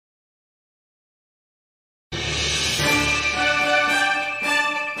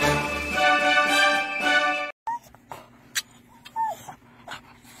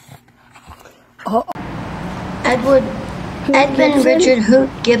Edmund Richard Hoot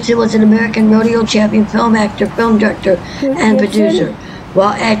Gibson was an American rodeo champion, film actor, film director, and producer.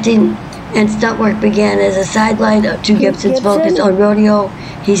 While acting and stunt work began as a sideline to Gibson's focus on rodeo,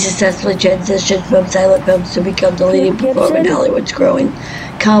 he successfully transitioned from silent films to become the leading performer in Hollywood's growing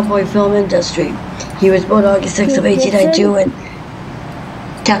cowboy film industry. He was born August 6 of 1892 in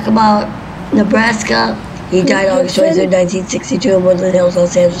Tacoma, Nebraska. He died August 23, 1962 in Woodland Hills,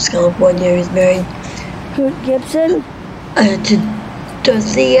 Los Angeles, California. He was married Gibson to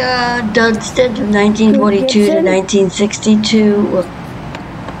Dorothea Dunstan from 1922 to 1962.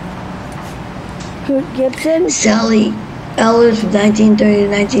 Gibson Sally Ellers from 1930 to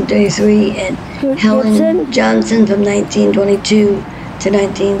 1933, and Helen Johnson from 1922 to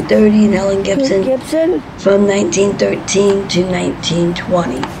 1930, and Helen Gibson from 1913 to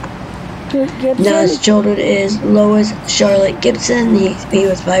 1920. Now his children is Lois Charlotte Gibson. He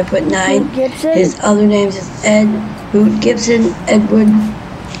was 5'9". His other names is Ed Hoot Gibson, Edward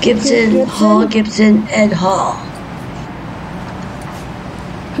Gibson, Hall Gibson, Ed Hall.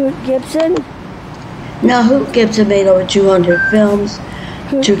 Hoot Gibson. Now Hoot Gibson made over 200 films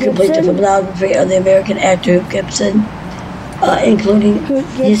to complete the filmography of the American actor Hoot Gibson, including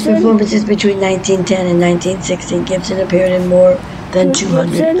his performances between 1910 and 1916. Gibson appeared in more than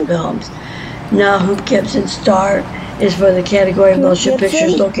 200 films. Now Hoot Gibson's star is for the category of motion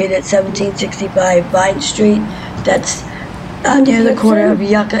pictures located at 1765 Vine Street. That's near the corner of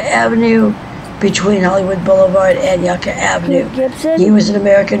Yucca Avenue, between Hollywood Boulevard and Yucca Avenue. He was an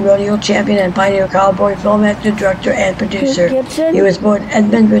American rodeo champion and pioneer cowboy film actor, director, and producer. He was born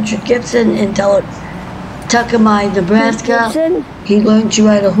Edmund Richard Gibson in Tacoma, Nebraska. He learned to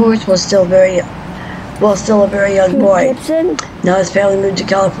ride a horse while still a very young boy. Now his family moved to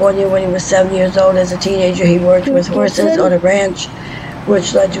California when he was 7 years old. As a teenager, he worked with horses on a ranch,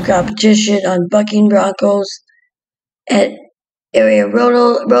 which led to competition on bucking broncs at area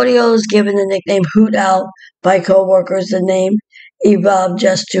rodeos. Given the nickname Hoot Owl by co-workers, the name evolved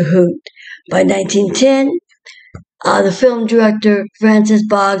just to Hoot. By 1910, the film director Francis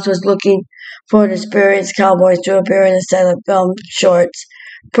Boggs was looking for an experienced cowboy to appear in a silent film shorts.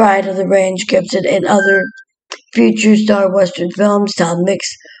 Prior to the range, Gibson and other future star Western films, Tom Mix,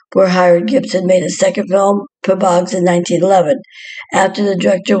 were hired. Gibson made a second film for Boggs in 1911. After the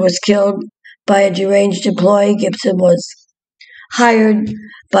director was killed by a deranged employee, Gibson was hired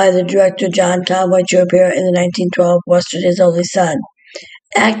by the director John Cowboy to appear in the 1912 Western His Only Son.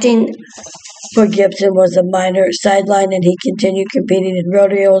 Acting for Gibson was a minor sideline, and he continued competing in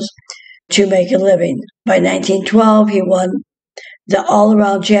rodeos to make a living. By 1912, he won the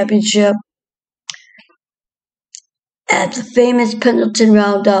all-around championship at the famous Pendleton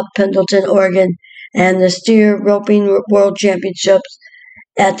Roundup, Pendleton, Oregon, and the steer roping world championships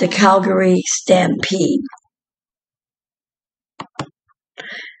at the Calgary Stampede.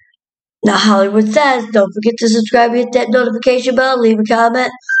 Now, Hollywood Says, don't forget to subscribe, hit that notification bell, leave a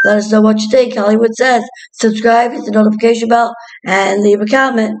comment, let us know what you think. Hollywood Says, subscribe, hit the notification bell, and leave a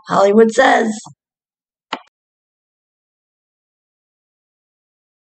comment. Hollywood Says.